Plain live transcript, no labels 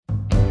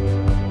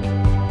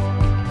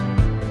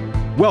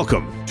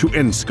Welcome to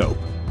Enscope,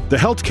 the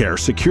Healthcare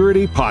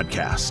Security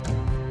Podcast.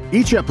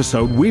 Each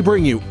episode, we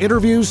bring you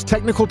interviews,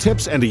 technical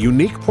tips, and a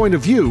unique point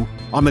of view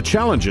on the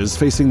challenges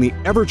facing the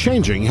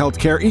ever-changing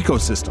healthcare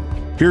ecosystem.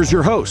 Here's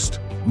your host,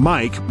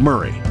 Mike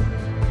Murray.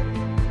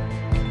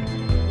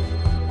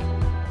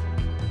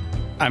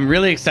 I'm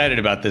really excited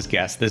about this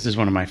guest. This is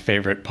one of my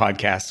favorite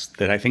podcasts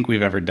that I think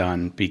we've ever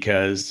done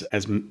because,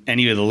 as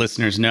any of the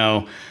listeners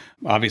know,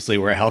 obviously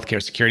we're a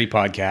healthcare security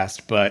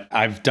podcast, but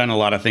I've done a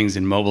lot of things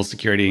in mobile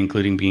security,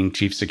 including being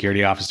chief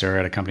security officer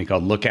at a company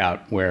called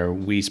Lookout, where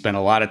we spent a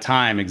lot of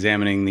time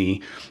examining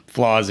the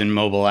flaws in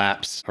mobile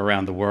apps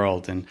around the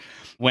world. And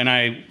when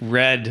I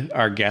read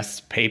our guest's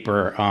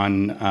paper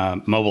on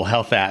mobile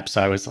health apps,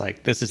 I was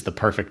like, this is the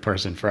perfect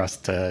person for us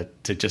to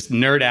just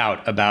nerd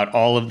out about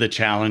all of the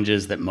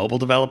challenges that mobile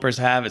developers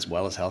have, as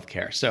well as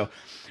healthcare. So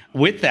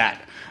with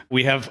that,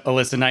 we have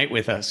Alyssa Knight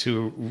with us,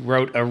 who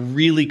wrote a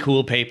really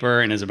cool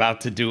paper and is about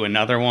to do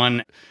another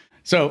one.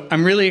 So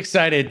I'm really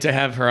excited to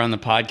have her on the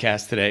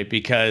podcast today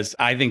because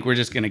I think we're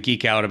just going to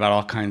geek out about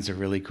all kinds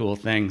of really cool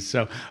things.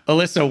 So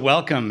Alyssa,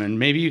 welcome. And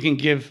maybe you can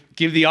give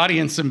the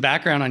audience some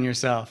background on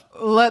yourself.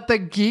 Let the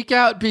geek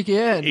out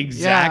begin.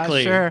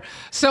 Exactly. Yeah, sure.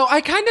 So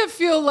I kind of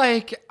feel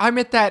like I'm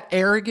at that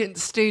arrogant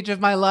stage of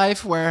my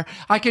life where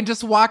I can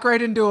just walk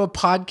right into a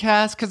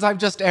podcast because I'm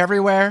just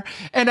everywhere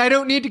and I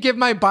don't need to give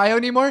my bio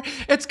anymore.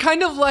 It's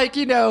kind of like,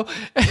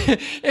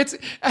 it's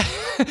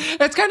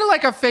kind of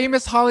like a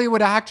famous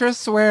Hollywood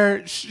actress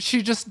where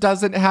she just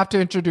doesn't have to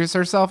introduce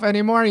herself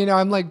anymore.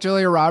 I'm like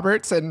Julia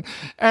Roberts and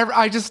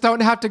I just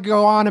don't have to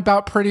go on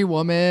about Pretty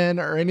Woman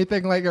or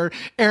anything like, or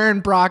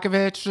Erin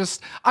Brockovich.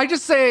 I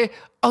just say,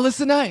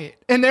 Alyssa Knight.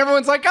 And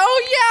everyone's like,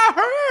 oh yeah,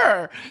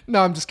 her. No,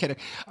 I'm just kidding.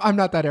 I'm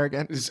not that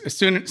arrogant.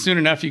 Soon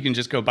enough, you can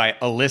just go by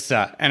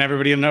Alyssa and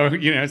everybody will know,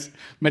 it's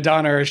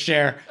Madonna or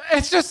Cher.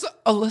 It's just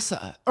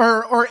Alyssa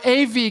or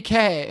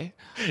AVK.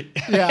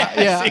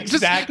 Yeah.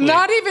 Exactly. Just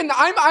not even,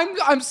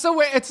 I'm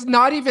so, it's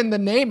not even the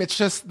name. It's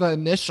just the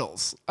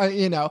initials,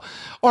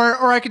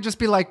 or I could just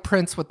be like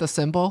Prince with the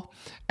symbol.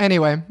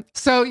 Anyway,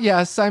 so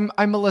yes, I'm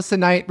Alyssa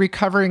Knight,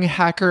 recovering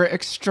hacker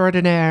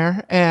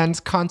extraordinaire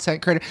and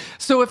content creator.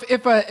 So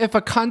if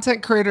a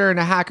content creator and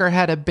a hacker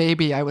had a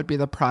baby, I would be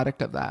the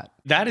product of that.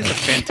 That is a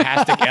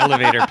fantastic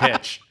elevator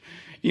pitch.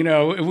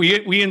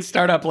 We in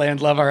startup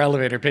land love our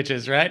elevator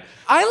pitches, right?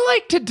 I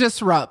like to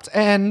disrupt.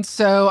 And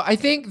so I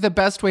think the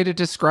best way to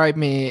describe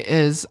me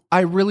is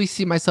I really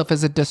see myself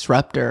as a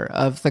disruptor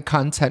of the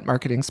content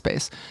marketing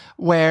space,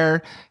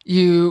 where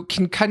you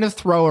can kind of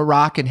throw a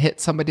rock and hit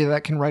somebody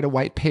that can write a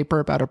white paper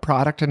about a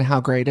product and how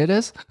great it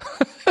is.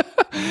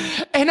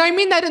 And I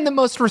mean that in the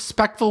most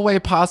respectful way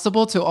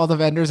possible to all the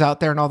vendors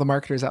out there and all the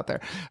marketers out there,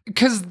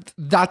 because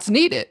that's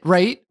needed,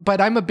 right? But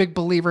I'm a big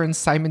believer in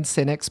Simon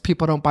Sinek's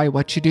people don't buy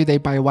what you do, they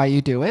buy why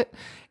you do it.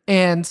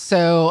 And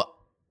so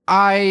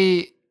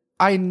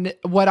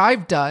what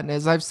I've done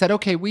is I've said,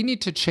 okay, we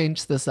need to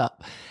change this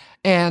up.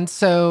 And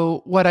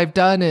so what I've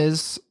done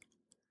is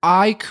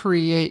I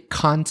create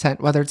content,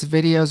 whether it's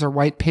videos or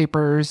white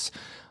papers,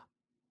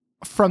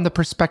 from the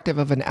perspective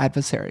of an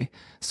adversary.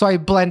 So I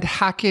blend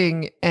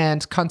hacking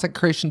and content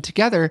creation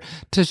together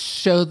to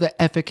show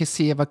the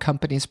efficacy of a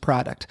company's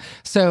product.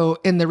 So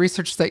in the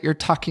research that you're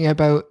talking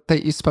about,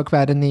 that you spoke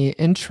about in the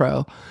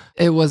intro,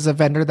 it was a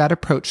vendor that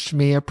approached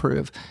me,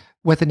 Approve,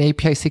 with an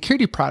API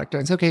security product.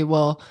 And it's okay,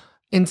 well,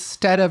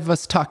 instead of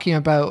us talking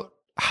about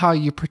how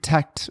you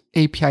protect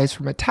APIs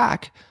from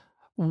attack,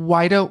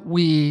 why don't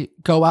we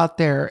go out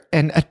there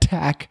and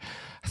attack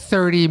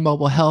 30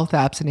 mobile health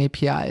apps and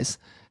APIs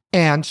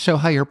and show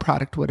how your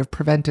product would have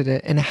prevented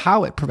it and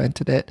how it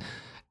prevented it,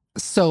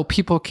 so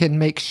people can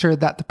make sure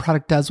that the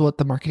product does what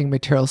the marketing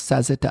material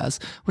says it does,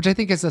 which I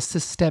think is a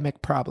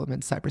systemic problem in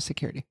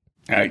cybersecurity.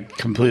 I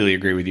completely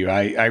agree with you.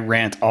 I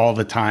rant all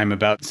the time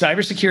about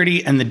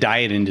cybersecurity and the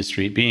diet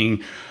industry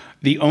being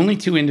the only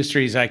two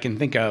industries I can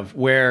think of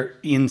where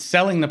in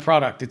selling the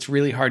product, it's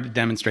really hard to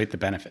demonstrate the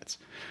benefits,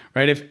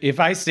 right? If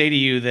I say to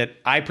you that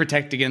I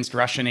protect against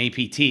Russian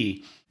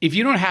APT, if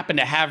you don't happen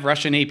to have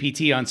Russian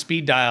APT on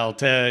speed dial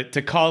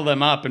to call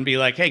them up and be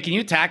like, hey, can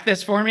you attack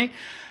this for me?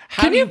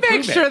 Can you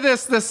make sure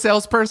the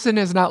salesperson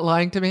is not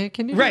lying to me?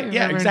 Can you? Right.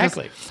 Yeah,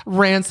 exactly.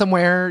 Run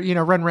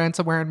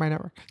ransomware in my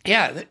network.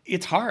 Yeah,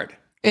 it's hard.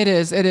 It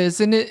is. And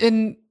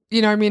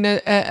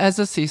as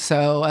a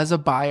CISO, as a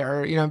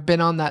buyer, I've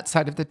been on that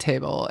side of the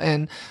table.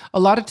 And a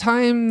lot of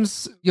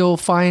times you'll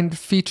find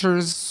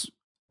features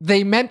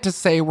they meant to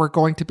say we're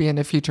going to be in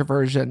a future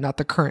version, not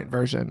the current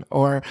version,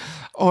 or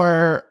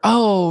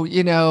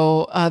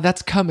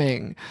that's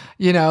coming,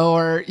 you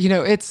don't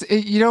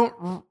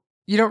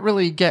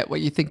really get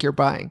what you think you're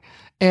buying.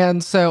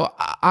 And so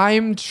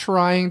I'm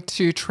trying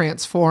to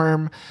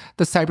transform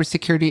the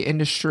cybersecurity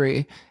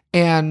industry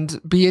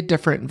and be a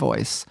different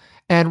voice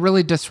and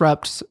really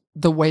disrupt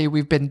the way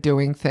we've been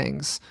doing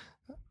things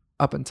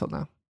up until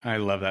now. I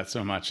love that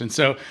so much. And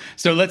so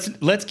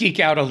let's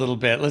geek out a little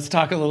bit. Let's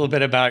talk a little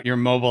bit about your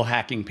mobile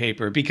hacking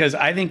paper, because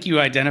I think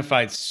you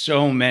identified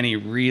so many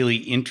really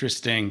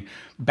interesting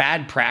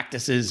bad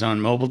practices on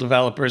mobile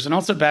developers and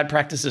also bad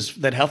practices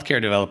that healthcare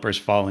developers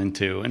fall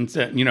into,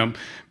 and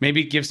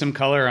maybe give some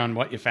color on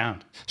what you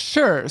found.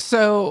 Sure.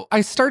 So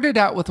I started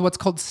out with what's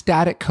called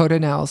static code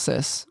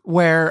analysis,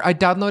 where I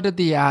downloaded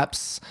the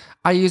apps.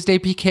 I used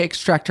APK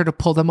Extractor to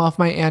pull them off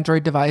my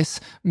Android device,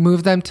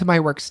 move them to my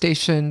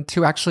workstation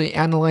to actually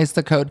analyze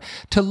the code,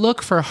 to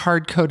look for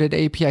hard-coded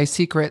API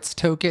secrets,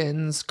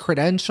 tokens,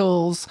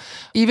 credentials.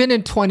 Even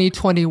in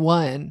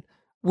 2021,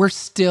 we're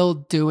still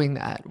doing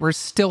that. We're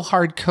still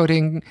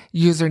hard-coding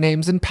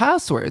usernames and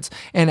passwords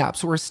in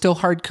apps. We're still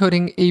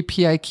hard-coding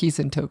API keys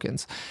and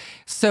tokens.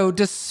 So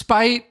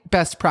despite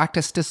best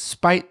practice,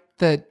 despite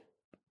the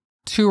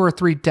 2 or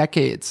 3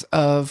 decades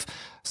of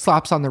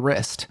slaps on the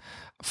wrist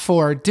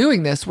for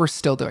doing this, we're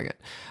still doing it.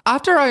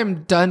 After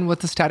I'm done with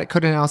the static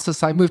code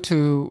analysis, I move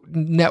to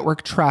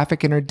network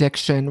traffic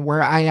interdiction,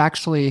 where I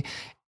actually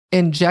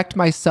inject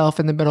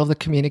myself in the middle of the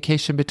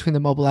communication between the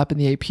mobile app and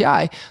the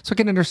API so I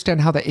can understand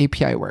how the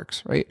API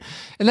works, right?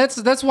 And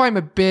that's why I'm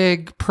a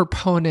big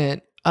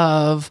proponent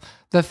of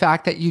the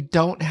fact that you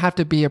don't have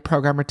to be a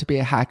programmer to be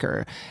a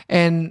hacker.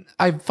 And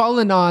I've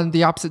fallen on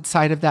the opposite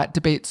side of that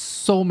debate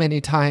so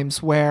many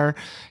times where,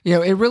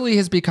 it really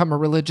has become a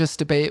religious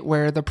debate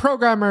where the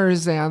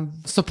programmers and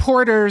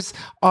supporters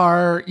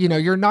are,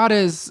 you're not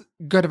as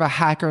good of a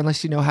hacker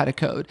unless you know how to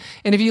code.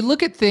 And if you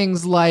look at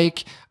things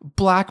like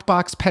black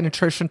box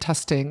penetration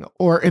testing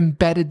or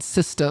embedded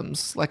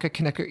systems like a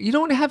connector, you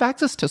don't have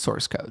access to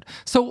source code.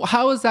 So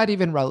how is that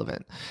even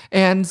relevant?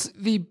 And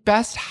the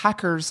best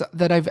hackers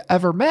that I've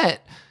ever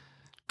met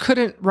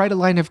couldn't write a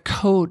line of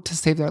code to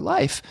save their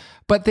life,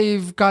 but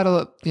they've got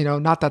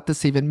not that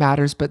this even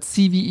matters, but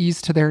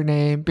CVEs to their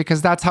name,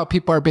 because that's how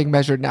people are being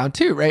measured now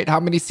too, right? How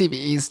many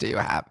CVEs do you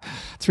have?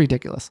 It's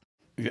ridiculous.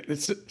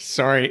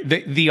 Sorry,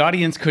 the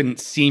audience couldn't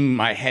see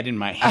my head in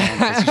my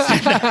hands as you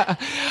said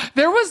that.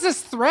 There was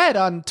this thread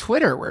on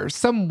Twitter where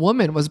some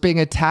woman was being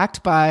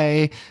attacked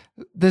by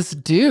this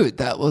dude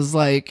that was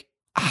like,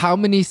 how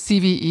many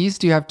CVEs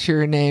do you have to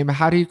your name?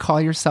 How do you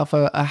call yourself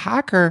a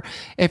hacker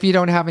if you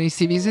don't have any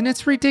CVEs? And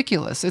it's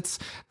ridiculous. It's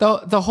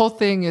the whole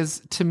thing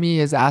is, to me,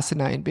 is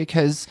asinine,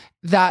 because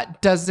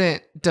that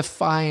doesn't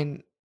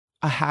define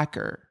a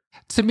hacker.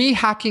 To me,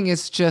 hacking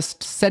is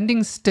just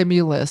sending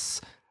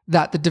stimulus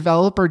that the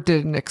developer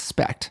didn't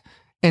expect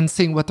and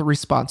seeing what the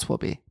response will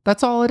be.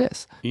 That's all it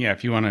is. Yeah,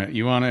 if you want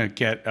to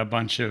get a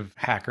bunch of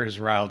hackers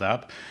riled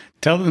up,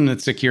 tell them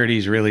that security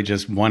is really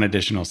just one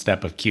additional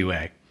step of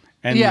QA.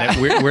 And that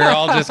we're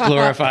all just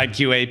glorified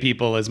QA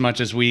people, as much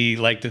as we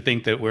like to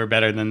think that we're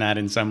better than that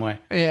in some way.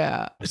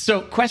 Yeah. So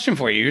question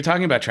for you. You're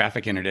talking about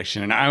traffic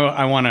interdiction, and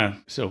I want to,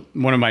 so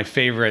one of my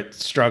favorite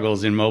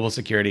struggles in mobile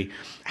security,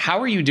 how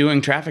are you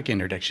doing traffic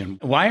interdiction?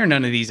 Why are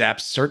none of these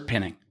apps cert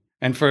pinning?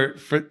 And for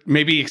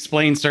maybe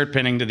explain cert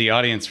pinning to the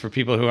audience for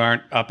people who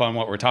aren't up on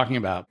what we're talking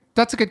about.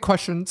 That's a good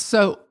question.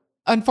 So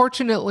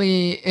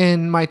unfortunately,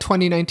 in my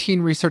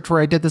 2019 research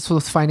where I did this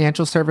with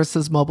financial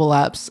services mobile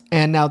apps,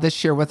 and now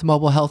this year with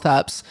mobile health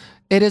apps,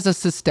 it is a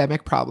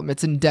systemic problem.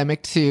 It's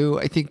endemic to,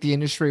 I think, the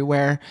industry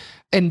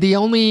and the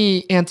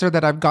only answer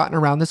that I've gotten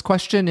around this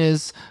question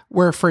is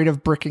we're afraid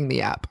of bricking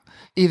the app.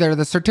 Either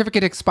the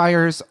certificate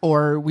expires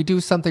or we do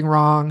something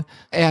wrong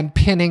and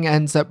pinning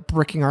ends up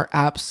bricking our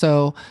app.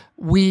 So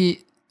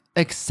we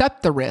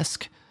accept the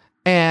risk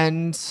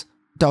and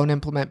don't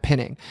implement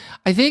pinning.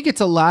 I think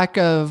it's a lack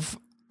of,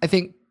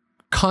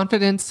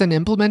 confidence in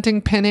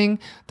implementing pinning,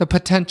 the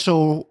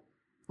potential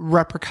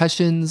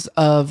repercussions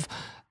of,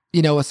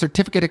 a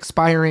certificate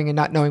expiring and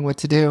not knowing what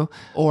to do,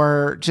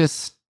 or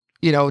just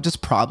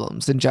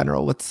problems in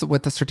general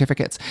with the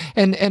certificates.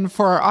 And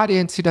for our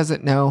audience who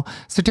doesn't know,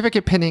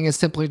 certificate pinning is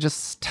simply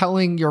just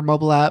telling your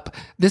mobile app,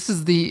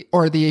 the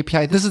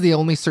API, this is the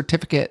only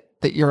certificate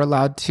that you're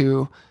allowed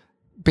to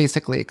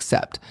basically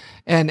accept.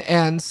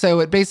 And so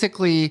it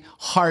basically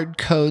hard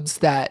codes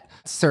that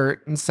cert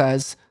and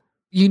says,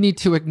 you need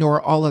to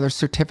ignore all other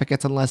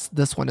certificates unless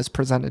this one is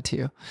presented to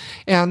you.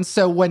 And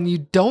so when you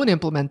don't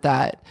implement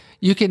that,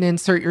 you can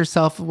insert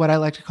yourself what I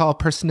like to call a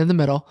person in the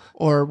middle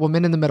or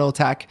woman in the middle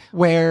attack,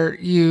 where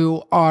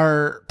you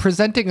are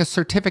presenting a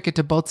certificate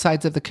to both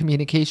sides of the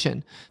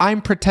communication.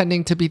 I'm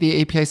pretending to be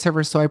the API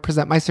server, so I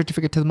present my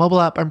certificate to the mobile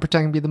app. I'm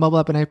pretending to be the mobile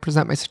app, and I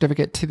present my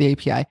certificate to the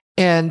API.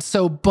 And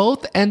so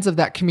both ends of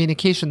that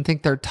communication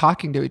think they're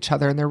talking to each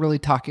other, and they're really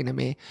talking to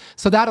me.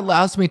 So that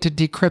allows me to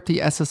decrypt the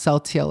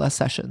SSL TLS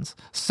sessions.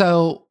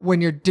 So when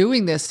you're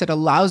doing this, it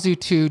allows you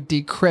to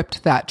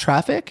decrypt that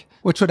traffic,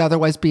 which would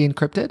otherwise be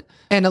encrypted,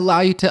 and allow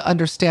you to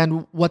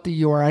understand what the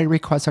URI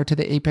requests are to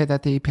the API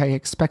that the API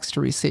expects to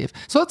receive.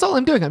 So that's all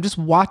I'm doing. I'm just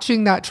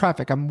watching that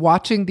traffic. I'm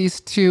watching these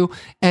two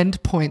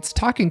endpoints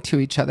talking to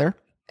each other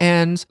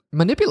and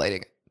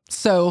manipulating it.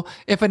 So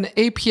if an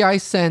API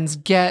sends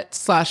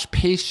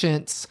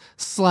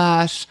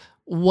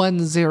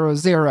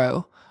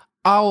get/patients/100,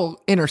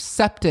 I'll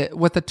intercept it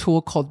with a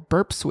tool called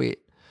Burp Suite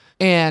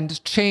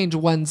and change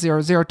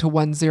 100 to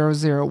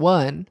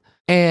 1001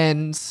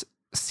 and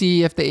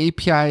see if the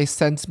API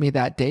sends me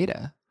that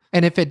data.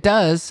 And if it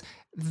does,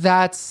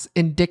 that's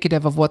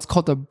indicative of what's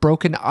called a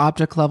broken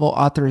object level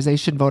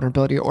authorization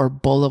vulnerability, or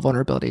BOLA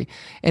vulnerability.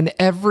 And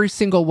every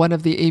single one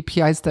of the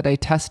APIs that I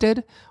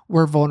tested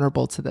were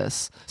vulnerable to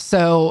this.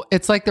 So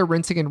it's like they're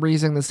rinsing and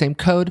reusing the same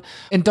code.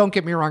 And don't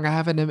get me wrong, I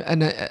have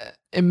an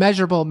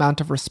immeasurable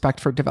amount of respect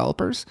for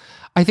developers.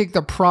 I think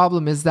the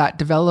problem is that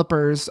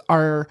developers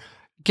are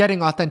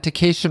getting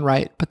authentication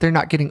right, but they're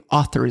not getting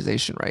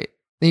authorization right.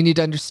 You need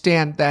to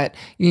understand that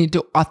you need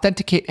to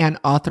authenticate and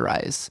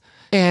authorize.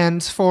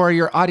 And for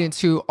your audience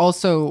who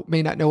also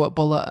may not know what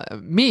BOLA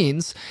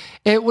means,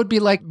 it would be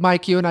like,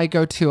 Mike, you and I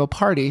go to a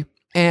party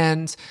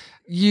and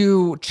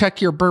you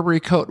check your Burberry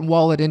coat and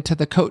wallet into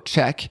the coat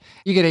check.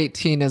 You get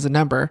 18 as a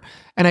number.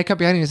 And I come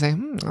behind you and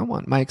say, I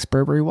want Mike's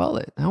Burberry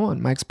wallet. I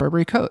want Mike's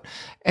Burberry coat.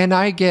 And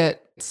I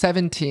get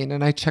 17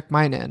 and I check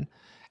mine in.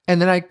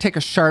 And then I take a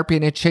Sharpie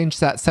and I change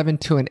that 7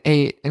 to an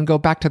 8 and go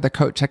back to the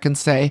coat check and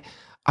say,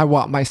 I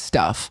want my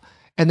stuff.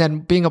 And then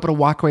being able to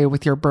walk away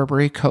with your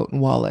Burberry coat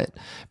and wallet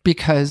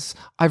because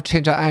I've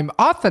changed. I'm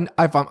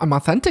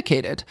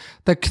authenticated.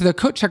 The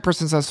coat check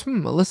person says,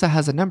 Melissa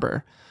has a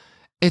number.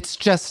 It's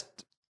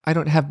just, I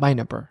don't have my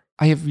number.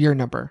 I have your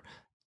number.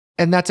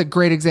 And that's a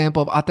great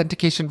example of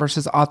authentication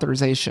versus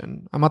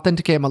authorization. I'm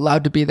authenticated. I'm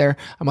allowed to be there.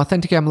 I'm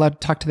authenticated. I'm allowed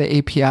to talk to the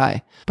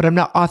API, but I'm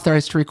not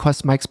authorized to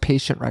request Mike's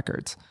patient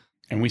records.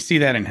 And we see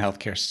that in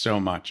healthcare so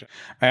much.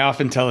 I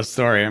often tell a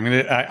story. I'm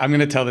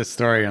gonna tell this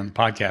story on the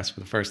podcast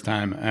for the first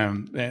time,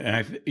 and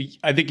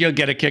I think you'll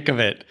get a kick of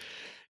it.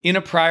 In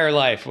a prior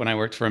life, when I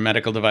worked for a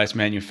medical device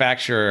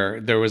manufacturer,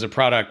 there was a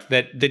product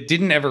that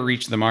didn't ever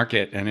reach the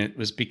market, and it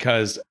was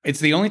because it's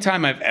the only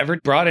time I've ever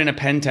brought in a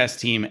pen test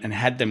team and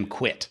had them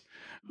quit.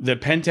 The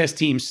pen test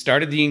team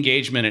started the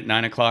engagement at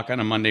 9:00 on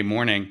a Monday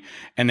morning,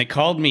 and they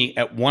called me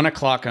at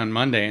 1:00 on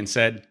Monday and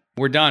said,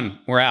 "We're done.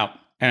 We're out."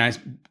 And I,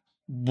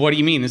 what do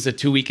you mean? This is a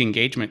 2-week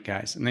engagement,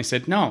 guys. And they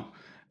said, no,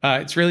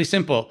 it's really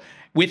simple.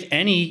 With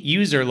any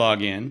user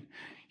login,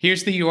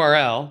 here's the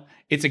URL.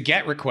 It's a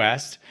GET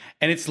request,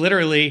 and it's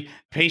literally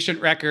patient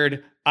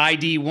record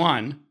ID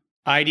 1,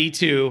 ID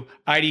 2,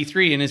 ID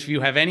 3. And if you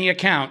have any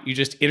account, you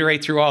just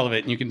iterate through all of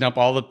it, and you can dump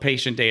all the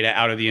patient data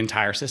out of the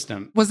entire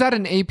system. Was that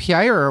an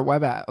API or a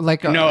web app?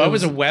 No, it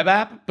was a web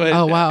app, but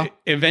oh, wow.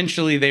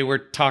 Eventually they were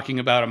talking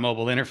about a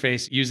mobile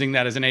interface using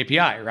that as an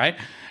API, right?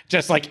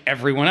 Just like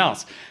everyone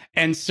else.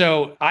 And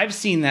so I've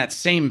seen that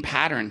same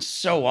pattern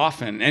so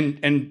often.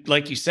 And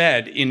like you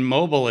said, in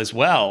mobile as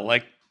well,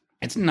 like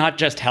it's not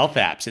just health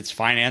apps, it's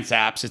finance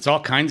apps, it's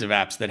all kinds of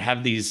apps that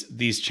have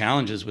these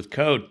challenges with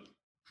code.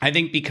 I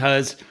think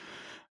because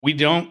we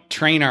don't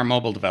train our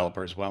mobile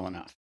developers well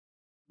enough.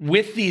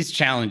 With these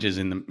challenges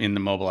in the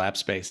mobile app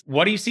space,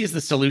 what do you see as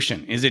the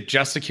solution? Is it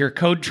just secure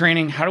code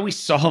training? How do we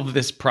solve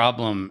this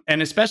problem?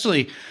 And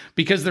especially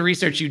because the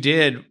research you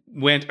did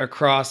went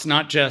across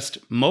not just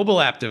mobile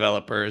app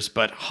developers,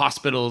 but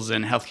hospitals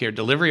and healthcare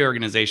delivery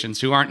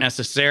organizations who aren't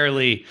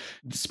necessarily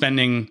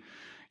spending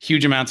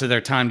huge amounts of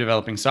their time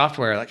developing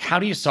software. Like, how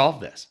do you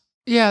solve this?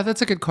 Yeah,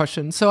 that's a good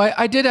question. So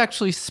I did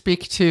actually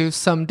speak to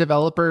some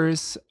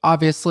developers.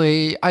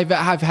 Obviously, I've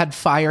had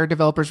Fire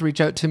developers reach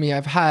out to me.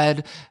 I've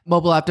had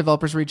mobile app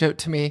developers reach out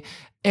to me.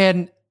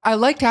 And I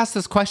like to ask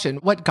this question,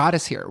 what got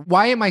us here?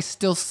 Why am I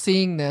still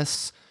seeing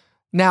this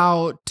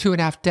now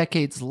 2.5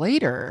 decades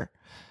later?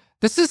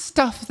 This is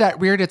stuff that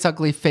reared its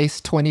ugly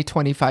face 20,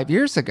 25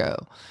 years ago.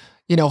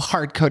 You know,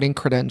 hard coding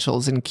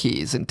credentials and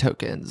keys and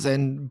tokens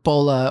and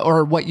BOLA,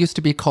 or what used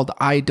to be called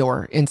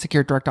IDOR,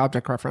 Insecure Direct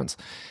Object Reference.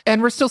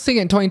 And we're still seeing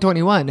it in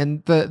 2021.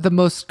 And the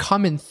most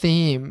common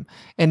theme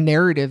and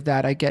narrative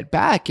that I get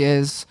back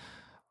is,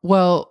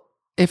 well,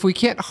 if we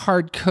can't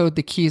hard code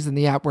the keys in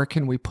the app, where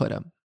can we put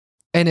them?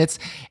 And it's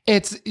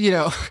you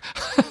know,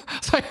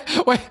 it's like,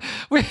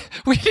 we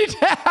need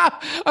to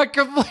have a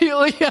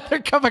completely other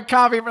cup of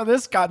coffee for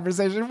this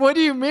conversation. What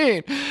do you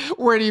mean?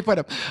 Where do you put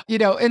them? You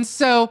know, and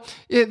so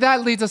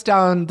that leads us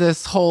down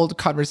this whole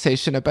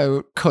conversation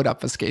about code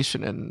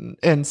obfuscation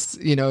and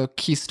you know,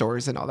 key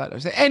stores and all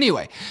that.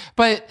 Anyway,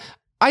 but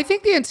I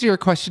think the answer to your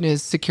question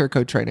is secure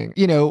code training.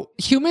 You know,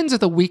 humans are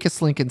the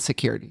weakest link in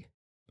security.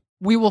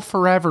 We will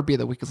forever be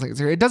the weakest link in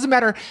security. It doesn't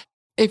matter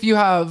if you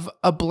have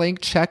a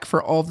blank check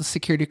for all the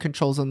security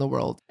controls in the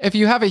world. If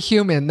you have a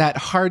human that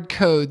hard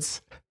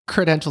codes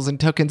credentials and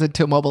tokens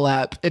into a mobile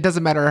app, it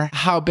doesn't matter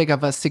how big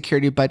of a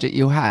security budget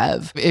you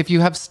have. If you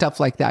have stuff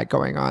like that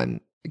going on,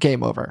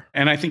 game over.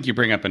 And I think you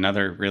bring up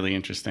another really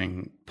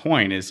interesting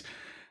point is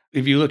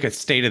if you look at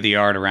state of the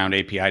art around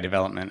API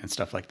development and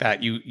stuff like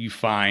that, you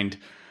find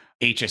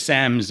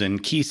HSMs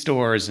and key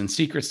stores and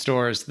secret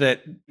stores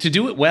that to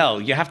do it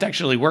well, you have to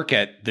actually work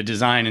at the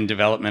design and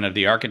development of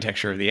the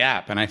architecture of the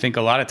app. And I think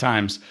a lot of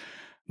times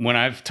when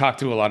I've talked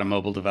to a lot of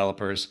mobile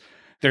developers,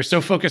 they're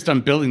so focused on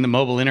building the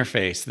mobile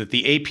interface that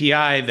the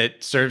API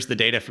that serves the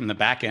data from the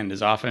back end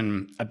is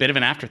often a bit of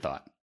an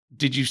afterthought.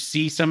 Did you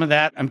see some of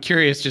that? I'm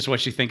curious just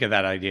what you think of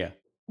that idea.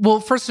 Well,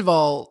 first of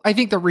all, I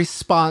think the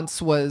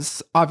response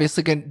was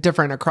obviously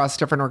different across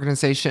different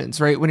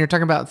organizations, right? When you're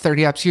talking about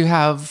 30 apps, you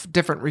have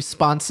different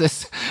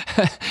responses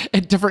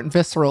at different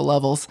visceral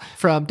levels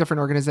from different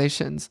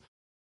organizations.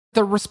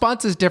 The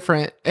response is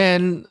different.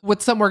 And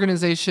with some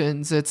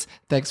organizations, it's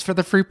thanks for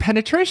the free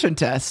penetration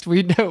test.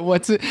 We know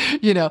what's, and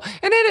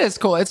it is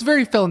cool. It's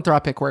very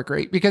philanthropic work,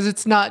 right? Because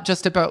it's not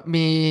just about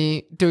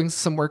me doing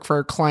some work for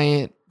a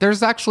client.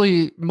 There's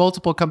actually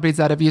multiple companies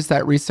that have used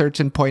that research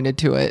and pointed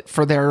to it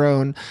for their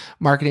own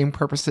marketing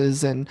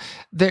purposes. And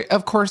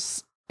of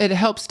course, it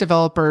helps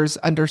developers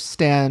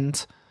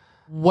understand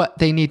what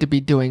they need to be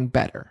doing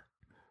better,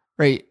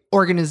 right?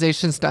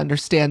 Organizations to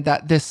understand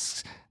that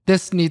this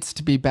needs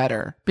to be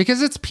better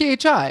because it's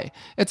PHI.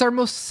 It's our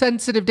most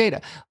sensitive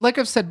data. Like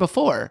I've said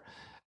before,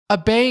 a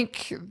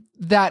bank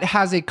that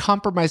has a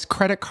compromised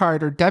credit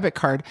card or debit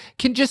card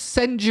can just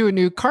send you a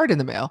new card in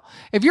the mail.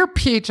 If your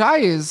PHI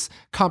is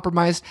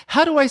compromised,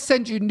 how do I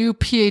send you new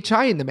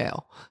PHI in the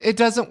mail? It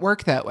doesn't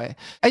work that way.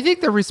 I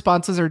think the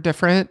responses are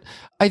different.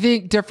 I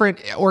think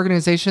different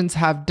organizations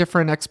have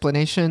different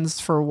explanations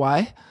for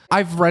why.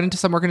 I've run into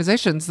some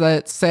organizations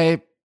that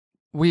say,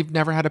 we've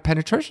never had a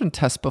penetration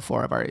test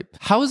before of our app.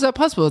 How is that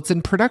possible? It's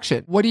in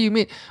production. What do you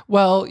mean?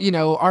 Well,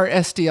 our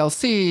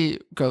SDLC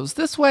goes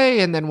this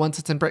way, and then once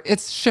it's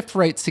it's shift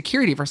right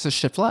security versus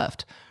shift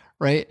left,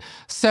 right?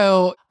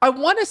 So I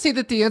want to say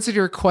that the answer to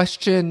your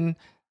question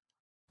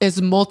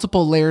is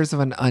multiple layers of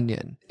an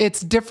onion.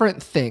 It's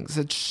different things.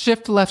 It's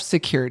shift left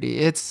security.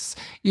 It's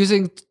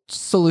using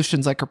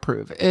solutions like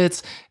Approve.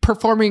 It's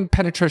performing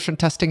penetration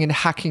testing and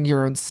hacking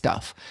your own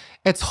stuff.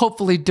 It's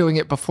hopefully doing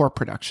it before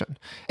production.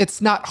 It's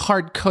not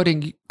hard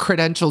coding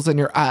credentials in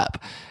your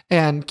app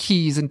and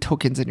keys and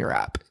tokens in your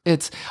app.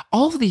 It's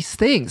all of these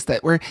things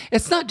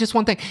it's not just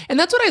one thing. And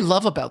that's what I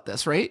love about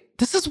this, right?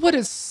 This is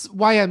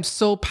why I'm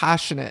so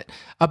passionate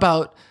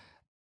about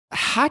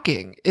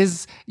hacking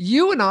is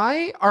you and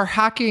I are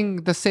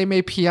hacking the same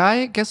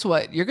API. Guess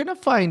what? You're going to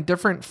find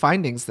different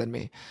findings than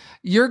me.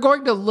 You're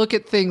going to look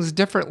at things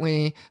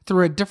differently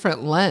through a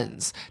different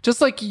lens.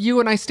 Just like you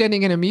and I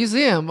standing in a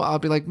museum, I'll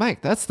be like,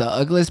 Mike, that's the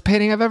ugliest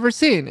painting I've ever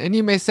seen. And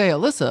you may say,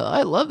 Alyssa,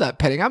 I love that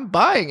painting. I'm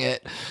buying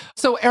it.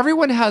 So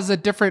everyone has a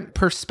different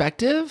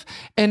perspective,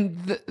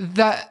 and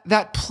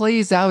that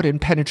plays out in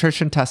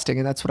penetration testing.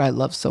 And that's what I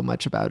love so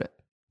much about it.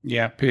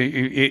 Yeah,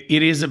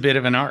 it is a bit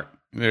of an art.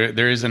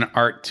 There is an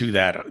art to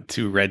that,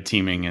 to red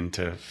teaming and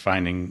to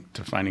finding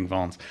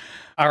vulns.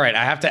 All right,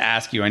 I have to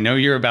ask you. I know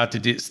you're about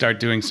to start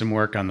doing some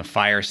work on the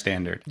FHIR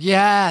standard.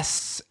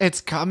 Yes,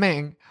 it's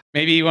coming.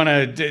 Maybe you want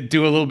to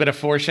do a little bit of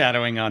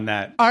foreshadowing on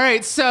that. All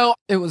right, so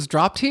it was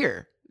dropped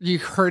here. You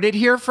heard it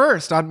here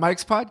first on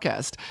Mike's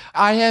podcast.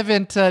 I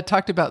haven't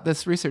talked about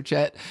this research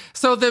yet.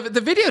 So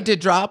the video did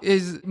drop.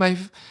 Is my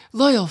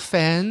loyal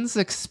fans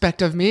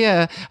expect of me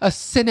a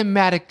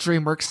cinematic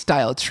DreamWorks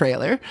style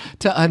trailer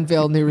to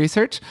unveil new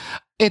research.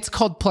 It's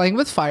called Playing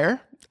with FHIR,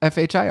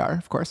 FHIR,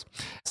 of course.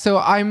 So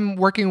I'm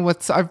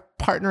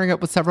partnering up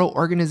with several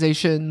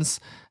organizations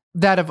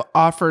that have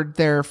offered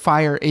their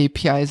FHIR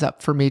APIs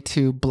up for me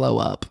to blow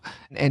up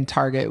and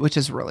target, which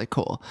is really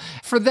cool.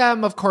 For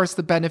them, of course,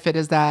 the benefit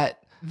is that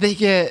they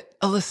get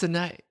Alyssa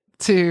Knight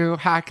to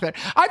hack that.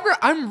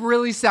 I'm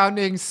really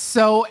sounding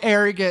so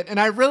arrogant, and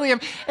I really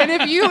am. And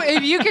if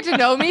you get to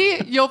know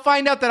me, you'll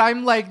find out that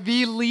I'm like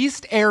the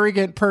least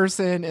arrogant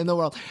person in the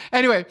world.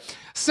 Anyway,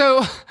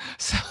 so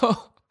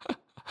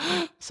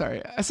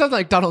sorry, I sound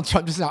like Donald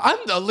Trump just now. I'm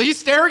the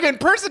least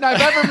arrogant person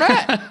I've ever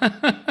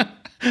met.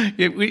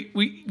 Yeah,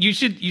 you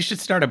should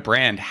start a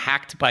brand,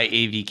 Hacked by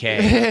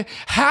AVK.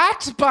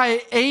 Hacked by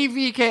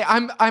AVK.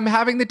 I'm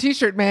having the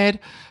t-shirt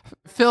made.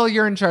 Phil,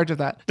 you're in charge of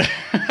that.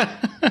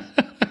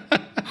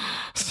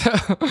 So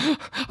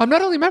I'm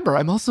not only a member,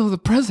 I'm also the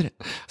president.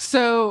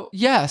 So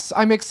yes,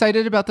 I'm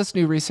excited about this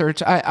new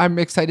research. I'm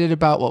excited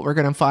about what we're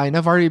going to find.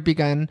 I've already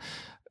begun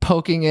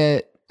poking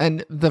it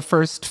and the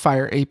first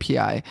FHIR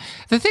API.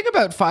 The thing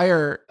about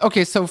FHIR,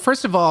 okay, so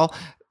first of all,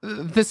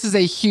 this is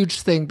a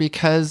huge thing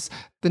because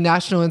the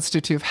National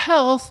Institute of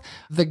Health,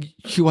 the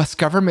US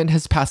government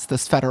has passed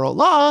this federal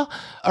law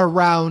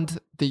around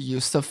the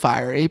use of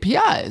FHIR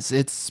APIs.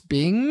 It's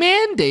being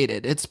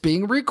mandated. It's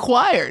being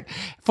required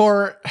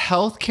for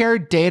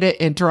healthcare data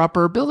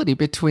interoperability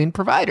between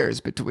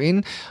providers,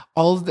 between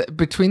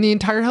the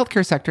entire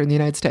healthcare sector in the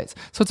United States.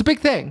 So it's a big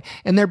thing,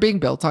 and they're being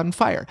built on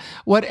FHIR.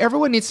 What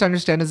everyone needs to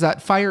understand is that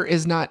FHIR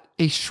is not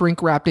a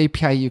shrink-wrapped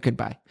API you can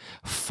buy.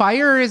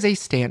 FHIR is a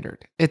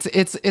standard.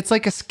 It's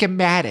like a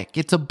schematic.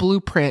 It's a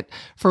blueprint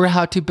for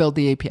how to build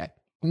the API.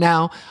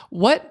 Now,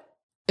 what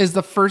is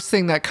the first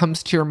thing that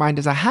comes to your mind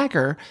as a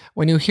hacker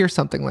when you hear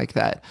something like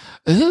that?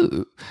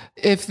 Ooh,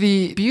 if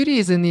the beauty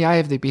is in the eye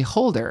of the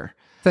beholder,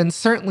 then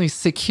certainly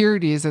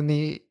security is in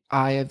the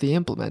eye of the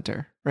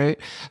implementer, right?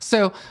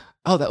 So,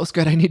 oh, that was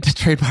good. I need to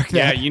trademark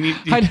that. Yeah, you need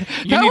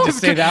to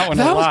say that one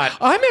a lot.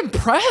 I'm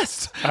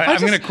impressed. I'm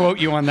going to quote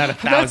you on that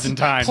 1,000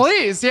 times.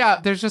 Please,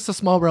 yeah. There's just a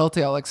small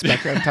royalty I'll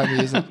expect every time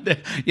you use it.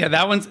 Yeah,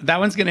 that one's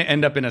going to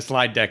end up in a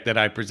slide deck that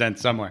I present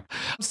somewhere.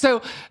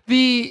 So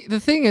the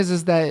thing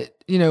is that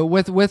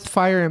with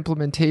fire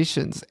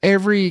implementations,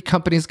 every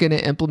company is going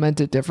to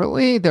implement it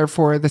differently.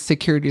 Therefore, the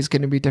security is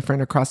going to be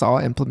different across all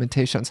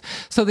implementations.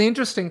 So the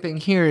interesting thing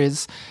here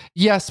is,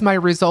 yes, my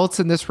results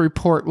in this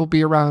report will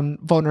be around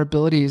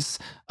vulnerabilities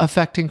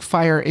affecting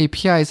Fire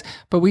APIs,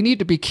 but we need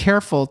to be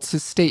careful to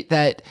state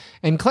that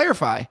and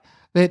clarify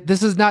that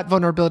this is not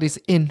vulnerabilities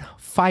in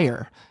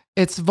Fire.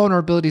 It's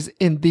vulnerabilities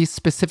in these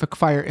specific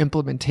Fire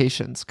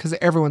implementations, because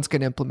everyone's going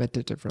to implement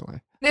it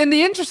differently. And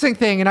the interesting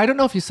thing, and I don't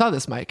know if you saw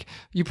this, Mike,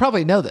 you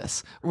probably know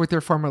this with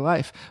your former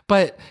life,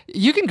 but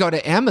you can go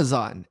to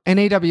Amazon and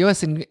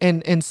AWS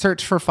and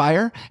search for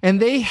Fire, and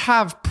they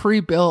have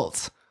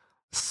pre-built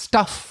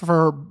stuff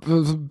for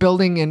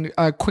building and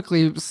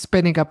quickly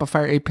spinning up a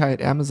Fire API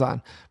at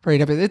Amazon for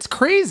AWS. It's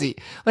crazy.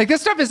 Like,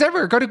 this stuff is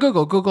everywhere. Go to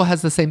Google. Google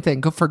has the same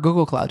thing. Go for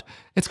Google Cloud.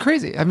 It's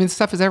crazy. I mean,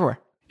 stuff is everywhere.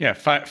 Yeah,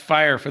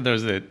 Fire, for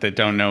those that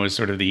don't know, is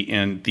sort of the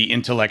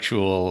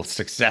intellectual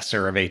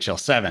successor of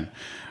HL7,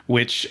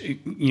 which,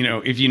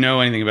 if you know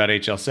anything about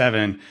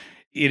HL7,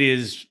 it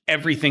is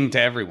everything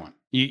to everyone.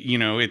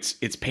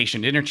 It's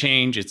patient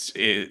interchange.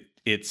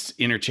 It's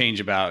interchange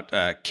about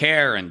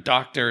care and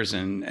doctors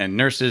and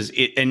nurses.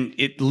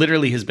 It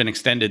literally has been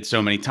extended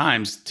so many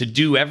times to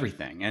do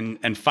everything.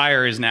 And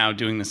Fire is now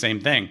doing the same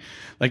thing.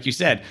 Like you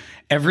said,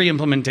 every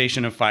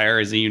implementation of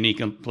Fire is a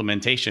unique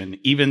implementation,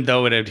 even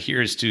though it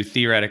adheres to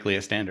theoretically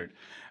a standard.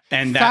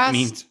 And that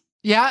means...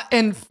 Yeah,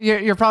 and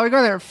you're probably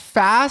going there.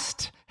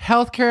 Fast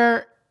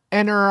healthcare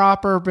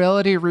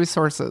interoperability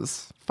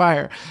resources.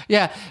 Fire.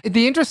 Yeah,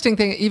 the interesting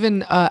thing,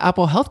 even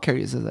Apple Healthcare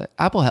uses it.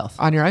 Apple Health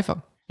on your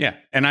iPhone. Yeah.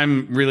 And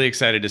I'm really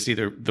excited to see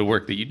the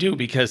work that you do,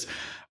 because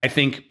I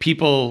think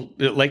people,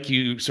 like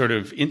you sort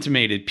of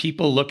intimated,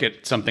 people look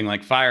at something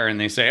like Fire and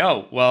they say,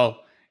 oh, well,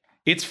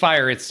 it's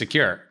Fire, it's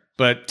secure.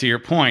 But to your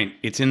point,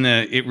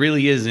 it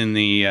really is in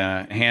the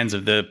hands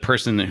of the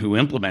person who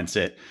implements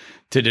it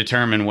to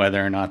determine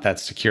whether or not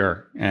that's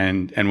secure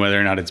and whether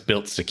or not it's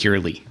built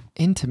securely.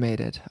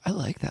 Intimated. I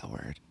like that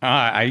word.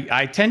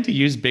 I tend to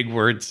use big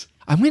words.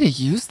 I'm going to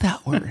use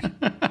that word.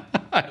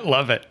 I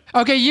love it.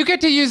 Okay, you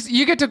get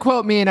to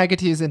quote me, and I get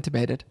to use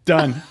intimated.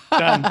 Done.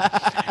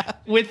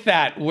 With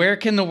that, where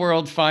can the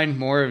world find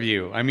more of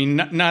you? I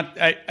mean,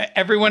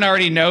 everyone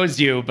already knows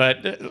you,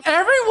 but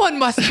everyone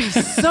must be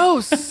so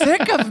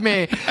sick of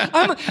me.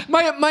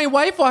 My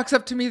wife walks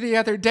up to me the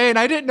other day, and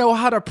I didn't know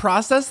how to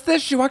process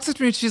this. She walks up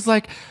to me, and she's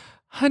like,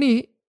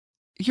 "Honey,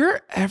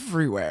 you're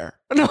everywhere."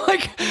 And I'm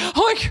like,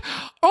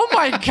 oh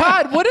my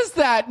God, what does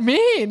that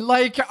mean?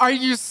 Like, are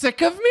you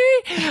sick of me?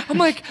 I'm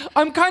like,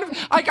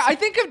 I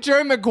think of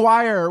Jerry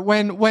Maguire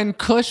when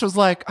Kush was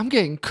like, I'm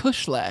getting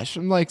Kushlash.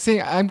 I'm like,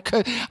 see, I'm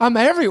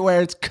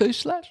everywhere. It's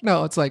Kushlash.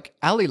 No, it's like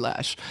Alley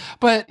Lash.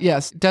 But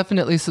yes,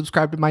 definitely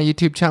subscribe to my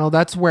YouTube channel.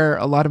 That's where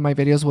a lot of my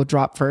videos will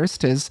drop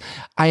first. Is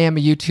I am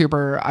a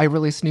YouTuber. I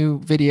release new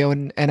video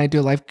and I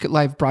do a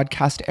live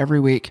broadcast every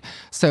week.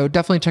 So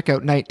definitely check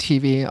out Night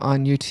TV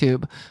on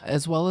YouTube,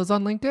 as well as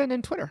on LinkedIn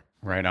and Twitter.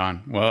 Right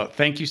on. Well,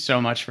 thank you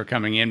so much for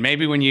coming in.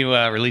 Maybe when you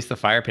release the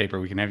Fire paper,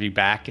 we can have you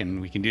back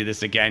and we can do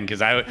this again,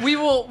 because we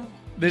will.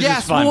 This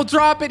is fun. We'll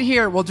drop it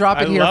here. We'll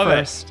drop it here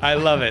first. I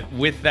love it.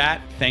 With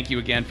that, thank you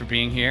again for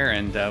being here,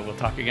 and we'll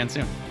talk again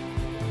soon.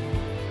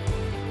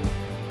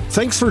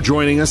 Thanks for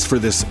joining us for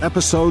this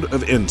episode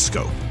of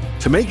InScope.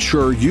 To make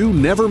sure you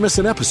never miss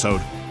an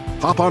episode,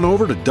 hop on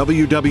over to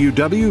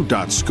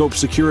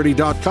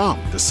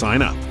www.scopesecurity.com to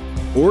sign up.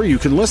 Or you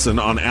can listen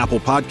on Apple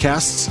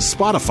Podcasts,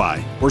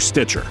 Spotify, or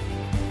Stitcher.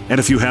 And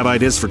if you have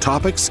ideas for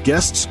topics,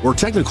 guests, or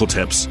technical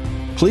tips,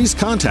 please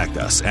contact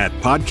us at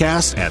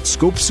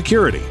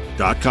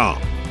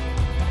podcast@scopesecurity.com.